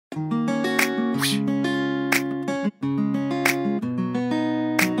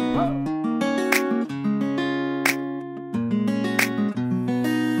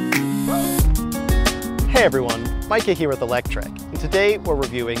Hey everyone, Micah here with Electrek, and today we're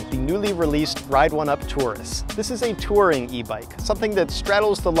reviewing the newly released Ride1Up Turris. This is a touring e-bike, something that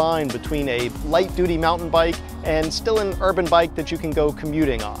straddles the line between a light-duty mountain bike and still an urban bike that you can go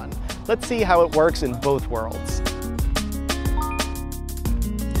commuting on. Let's see how it works in both worlds.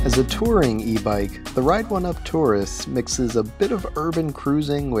 As a touring e-bike, the Ride1Up Turris mixes a bit of urban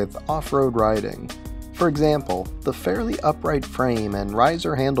cruising with off-road riding. For example, the fairly upright frame and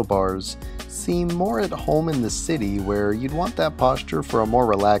riser handlebars seem more at home in the city where you'd want that posture for a more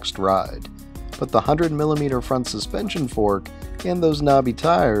relaxed ride. But the 100mm front suspension fork and those knobby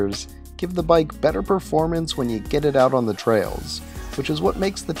tires give the bike better performance when you get it out on the trails, which is what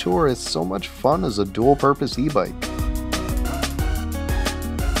makes the Turris so much fun as a dual-purpose e-bike.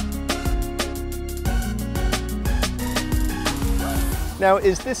 Now,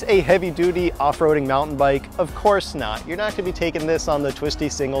 is this a heavy-duty off-roading mountain bike? Of course not. You're not going to be taking this on the twisty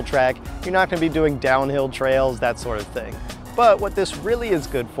single track. You're not going to be doing downhill trails, that sort of thing. But what this really is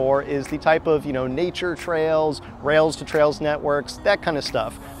good for is the type of, nature trails, rails to trails networks, that kind of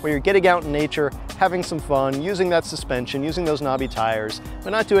stuff, where you're getting out in nature, having some fun, using that suspension, using those knobby tires,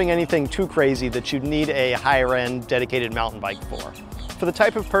 but not doing anything too crazy that you'd need a higher-end dedicated mountain bike for. For the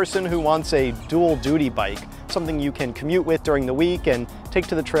type of person who wants a dual-duty bike, something you can commute with during the week and take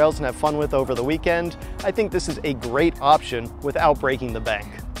to the trails and have fun with over the weekend, I think this is a great option without breaking the bank.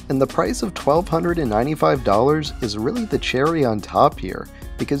 And the price of $1,295 is really the cherry on top here,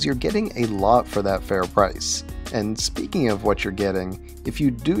 because you're getting a lot for that fair price. And speaking of what you're getting, if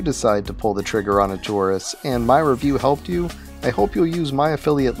you do decide to pull the trigger on a Turris and my review helped you, I hope you'll use my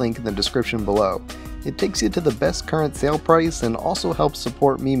affiliate link in the description below. It takes you to the best current sale price and also helps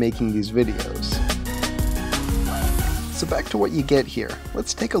support me making these videos. So back to what you get here.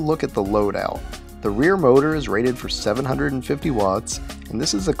 Let's take a look at the loadout. The rear motor is rated for 750 watts, and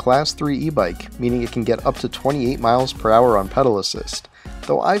this is a Class 3 e-bike, meaning it can get up to 28 miles per hour on pedal assist,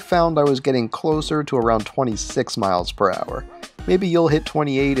 though I found I was getting closer to around 26 miles per hour. Maybe you'll hit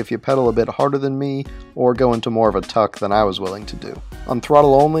 28 if you pedal a bit harder than me, or go into more of a tuck than I was willing to do. On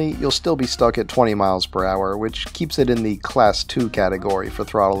throttle only, you'll still be stuck at 20 miles per hour, which keeps it in the Class 2 category for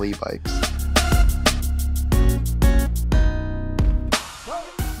throttle e-bikes.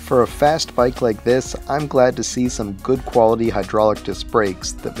 For a fast bike like this, I'm glad to see some good quality hydraulic disc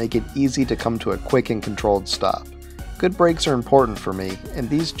brakes that make it easy to come to a quick and controlled stop. Good brakes are important for me, and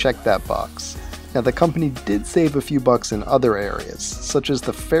these check that box. Now, the company did save a few bucks in other areas, such as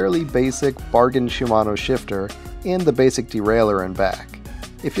the fairly basic bargain Shimano shifter and the basic derailleur and back.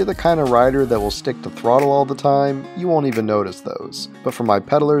 If you're the kind of rider that will stick to throttle all the time, you won't even notice those. But for my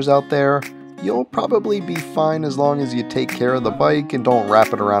pedalers out there, you'll probably be fine as long as you take care of the bike and don't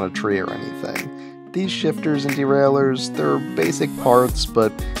wrap it around a tree or anything. These shifters and derailleurs, they're basic parts,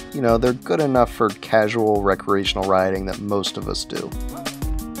 but they're good enough for casual recreational riding that most of us do.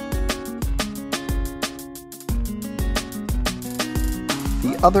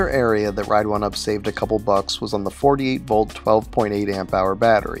 The other area that Ride1Up saved a couple bucks was on the 48-volt 12.8 amp hour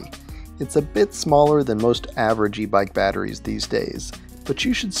battery. It's a bit smaller than most average e-bike batteries these days, but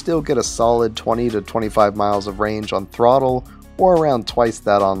you should still get a solid 20 to 25 miles of range on throttle or around twice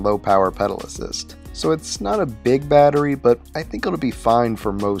that on low power pedal assist. So it's not a big battery, but I think it'll be fine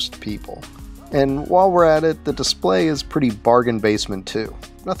for most people. And while we're at it, the display is pretty bargain basement too.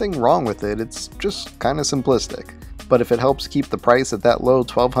 Nothing wrong with it, it's just kinda simplistic. But if it helps keep the price at that low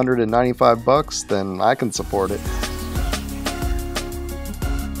 $1,295, then I can support it.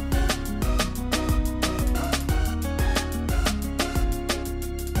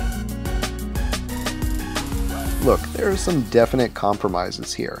 Look, there are some definite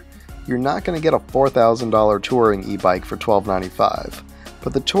compromises here. You're not going to get a $4,000 touring e-bike for $1,295,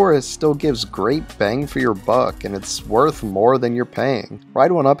 but the Turris still gives great bang for your buck, and it's worth more than you're paying.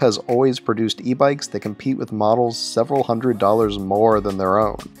 Ride1Up has always produced e-bikes that compete with models several $100s more than their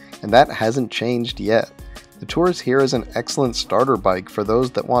own, and that hasn't changed yet. The Turris here is an excellent starter bike for those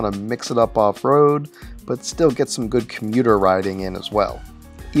that want to mix it up off-road, but still get some good commuter riding in as well.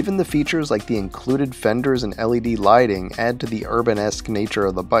 Even the features like the included fenders and LED lighting add to the urban-esque nature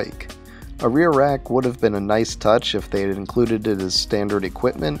of the bike. A rear rack would have been a nice touch if they had included it as standard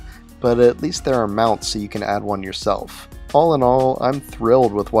equipment, but at least there are mounts so you can add one yourself. All in all, I'm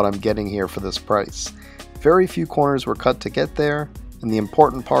thrilled with what I'm getting here for this price. Very few corners were cut to get there, and the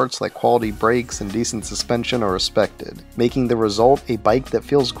important parts like quality brakes and decent suspension are respected, making the result a bike that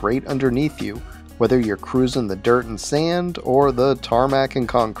feels great underneath you, whether you're cruising the dirt and sand or the tarmac and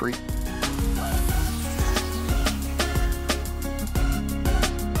concrete.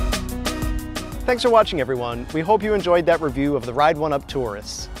 Thanks for watching, everyone. We hope you enjoyed that review of the Ride1Up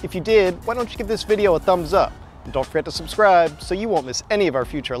Turris. If you did, why don't you give this video a thumbs up? And don't forget to subscribe so you won't miss any of our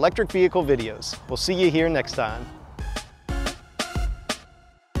future electric vehicle videos. We'll see you here next time.